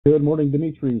Good morning,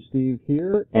 Dimitri. Steve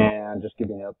here, and just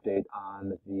giving an update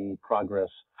on the progress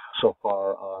so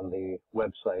far on the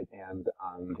website and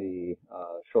on the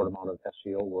short amount of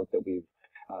SEO work that we've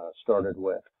started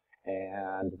with.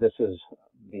 And this is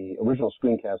the original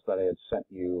screencast that I had sent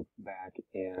you back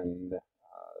in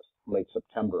late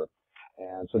September.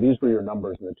 And so these were your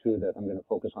numbers, and the two that I'm going to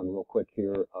focus on real quick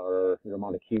here are your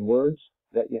amount of keywords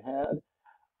that you had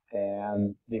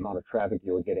and the amount of traffic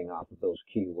you were getting off of those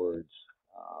keywords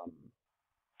um,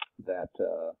 that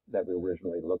we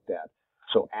originally looked at.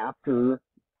 So after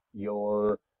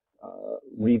your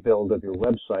rebuild of your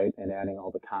website and adding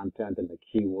all the content and the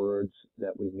keywords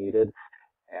that we needed,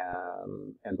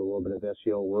 and a little bit of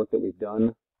SEO work that we've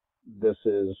done, this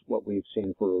is what we've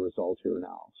seen for a result here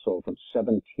now. So from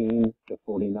 17 to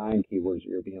 49 keywords that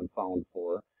you're being found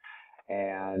for,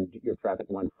 and your traffic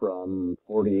went from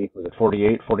 40, was it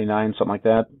 48, 49, something like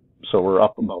that? So we're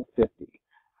up about 50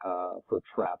 for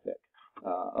traffic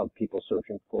of people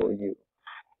searching for you.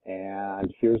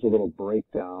 And here's a little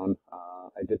breakdown.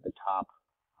 I did the top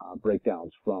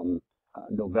breakdowns from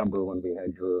November when we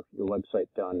had your website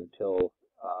done till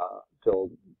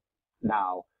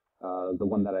now. The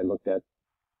one that I looked at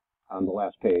on the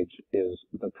last page is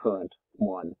the current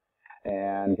one.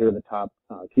 And here are the top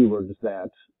keywords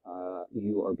that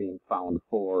you are being found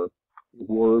for,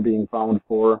 were being found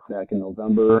for back in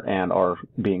November, and are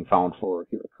being found for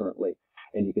here currently.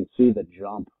 And you can see the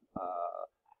jump,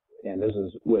 and this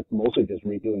is with mostly just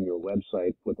redoing your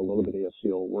website with a little bit of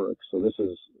SEO work. So this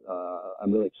is,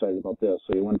 I'm really excited about this.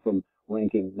 So you went from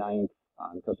ranking 9th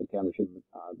on custom cabinetry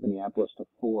Minneapolis to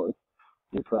 4th.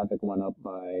 Your traffic went up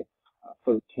by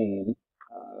 13.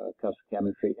 Custom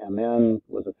cabinetry MN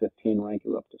was a 15 rank.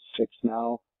 You're up to 6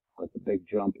 now. That's a big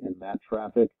jump in that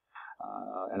traffic.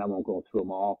 And I won't go through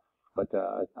them all. But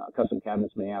custom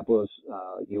cabinets Minneapolis,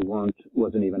 you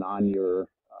wasn't even on your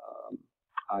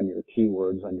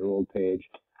keywords on your old page,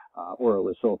 or it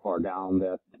was so far down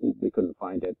that we couldn't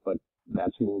find it. But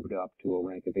that's moved up to a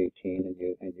rank of 18,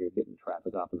 and you're getting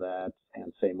traffic off of that.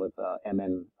 And same with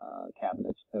MN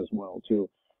cabinets as well too.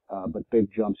 But big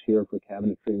jumps here for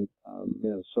cabinetry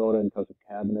Minnesota and custom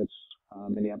cabinets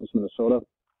Minneapolis, Minnesota.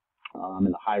 And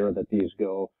the higher that these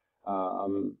go,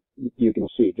 you can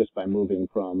see just by moving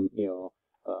from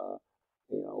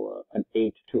an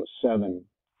 8 to a 7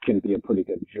 can be a pretty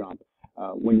good jump.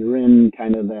 When you're in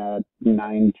kind of that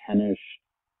 9, 10-ish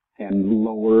and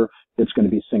lower, it's going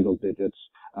to be single digits,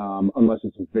 unless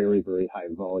it's very, very high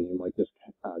volume, like this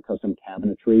custom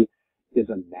cabinetry is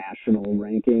a national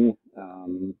ranking.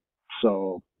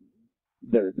 So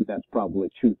that's probably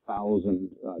 2,000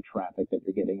 traffic that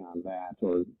you're getting on that,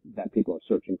 or that people are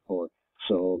searching for.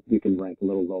 So you can rank a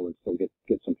little low and still get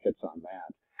some hits on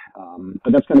that.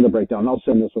 But that's kind of the breakdown. I'll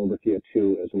send this over to you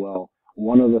too as well.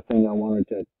 One other thing I wanted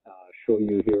to show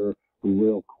you here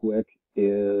real quick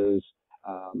is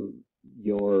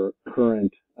your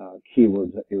current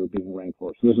keywords that you're being ranked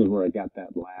for. So this is where I got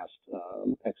that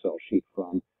last Excel sheet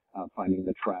from, finding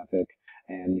the traffic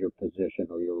and your position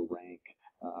or your rank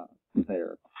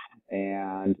there.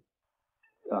 And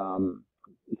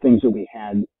things that we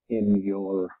had in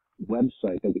your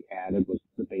website that we added was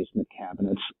the basement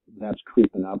cabinets. That's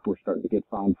creeping up. We're starting to get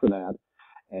found for that.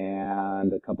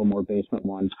 And a couple more basement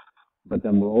ones. But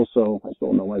then we're also, I still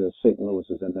don't know why the St. Louis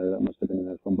is in there. That must have been in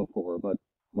there from before, but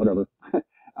whatever.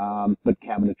 But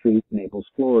cabinetry, Naples,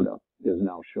 Florida is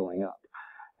now showing up.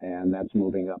 And that's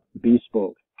moving up.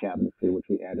 Bespoke cabinetry, which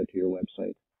we added to your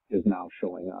website, is now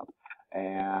showing up.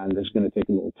 And it's going to take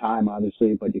a little time,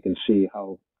 obviously, but you can see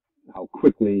how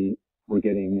quickly we're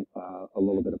getting a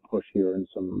little bit of push here and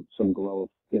some growth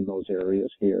in those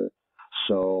areas here.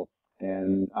 So,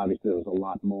 and obviously there's a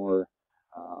lot more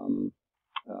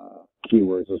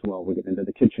keywords as well. We're getting into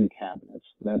the kitchen cabinets.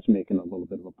 That's making a little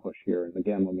bit of a push here. And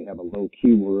again, when we have a low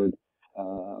keyword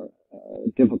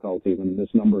difficulty, when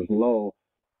this number is low,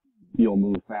 you'll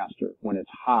move faster. When it's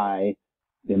high,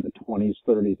 in the 20s,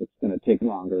 30s, it's going to take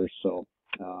longer. So,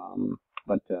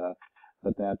 but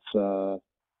that's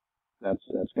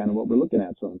kind of what we're looking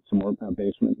at. So some more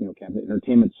basement, cabinet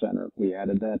entertainment center. We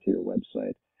added that to your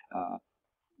website.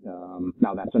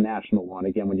 Now that's a national one.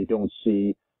 Again, when you don't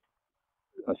see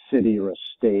a city or a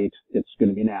state, it's going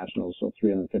to be national. So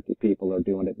 350 people are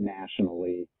doing it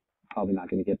nationally. Probably not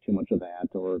going to get too much of that,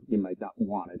 or you might not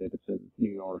want it if it's in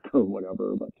New York or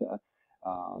whatever. But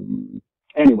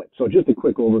anyway, so just a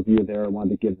quick overview there. I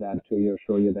wanted to give that to you,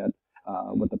 show you that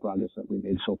what the progress that we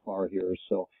made so far here.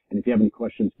 So, and if you have any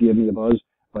questions, give me a buzz.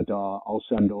 But I'll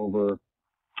send over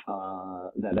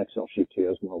that Excel sheet to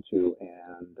you as well too.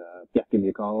 And yeah, give me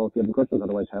a call if you have any questions.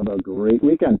 Otherwise, have a great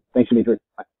weekend. Thanks, Dimitri.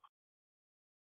 Bye.